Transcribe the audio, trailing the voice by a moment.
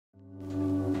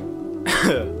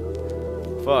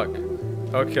Fuck.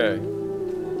 Okay.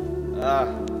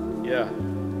 Yeah.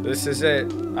 This is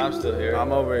it. I'm still here.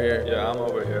 I'm over here. Yeah, I'm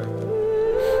over here.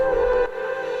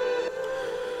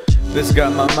 This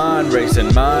got my mind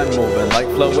racing, mind moving like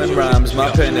flowing rhymes. My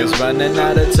pen is running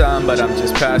out of time, but I'm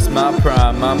just past my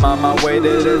prime. I'm on my way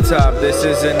to the top. This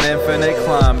is an infinite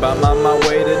climb. I'm on my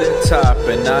way to the top,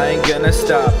 and I ain't gonna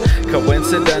stop.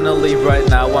 Coincidentally, right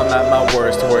now I'm at my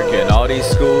worst, working all these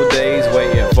school days,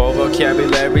 waiting for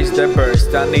vocabularies to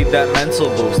burst. I need that mental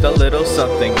boost, a little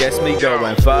something gets me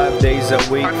going. 5 days a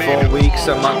week, 4 weeks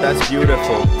a month, that's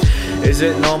beautiful. Is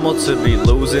it normal to be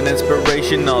losing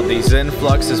inspiration? All these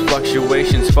influxes,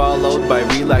 fluctuations followed by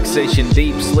relaxation,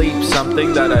 deep sleep,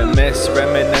 something that I miss.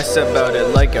 Reminisce about it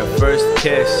like a first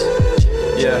kiss.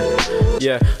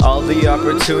 Yeah, all the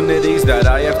opportunities that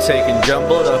I have taken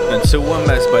jumbled up into a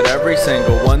mess, but every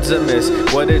single one's a miss.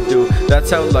 What it do? That's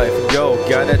how life go.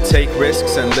 Gotta take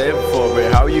risks and live for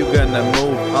it. How you gonna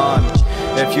move on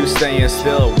if you staying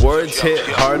still? Words hit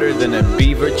harder than a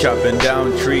beaver chopping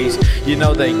down trees. You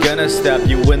know they gonna stab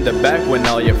you in the back when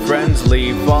all your friends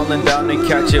leave. Falling down and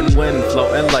catching wind,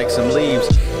 floating like some leaves.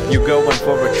 You going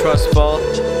for a trust fall,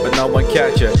 but no one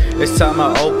catch ya. It's time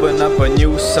I open up a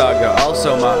new saga.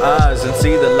 Also my eyes and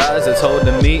see the lies that's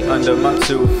holding me under my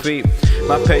 2 feet.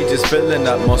 My page is filling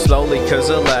up more slowly cause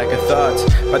of lack of thoughts,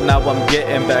 but now I'm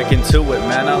getting back into it,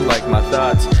 man, I like my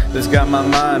thoughts. This got my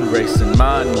mind racing,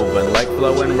 mind moving like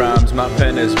flowing rhymes. My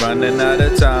pen is running out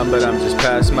of time, but I'm just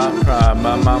past my prime.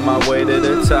 I'm on my way to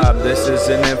the top, this is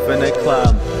an infinite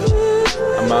climb.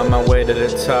 I'm on my way to the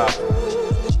top,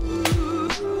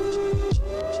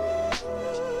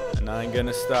 and I ain't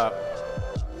gonna stop.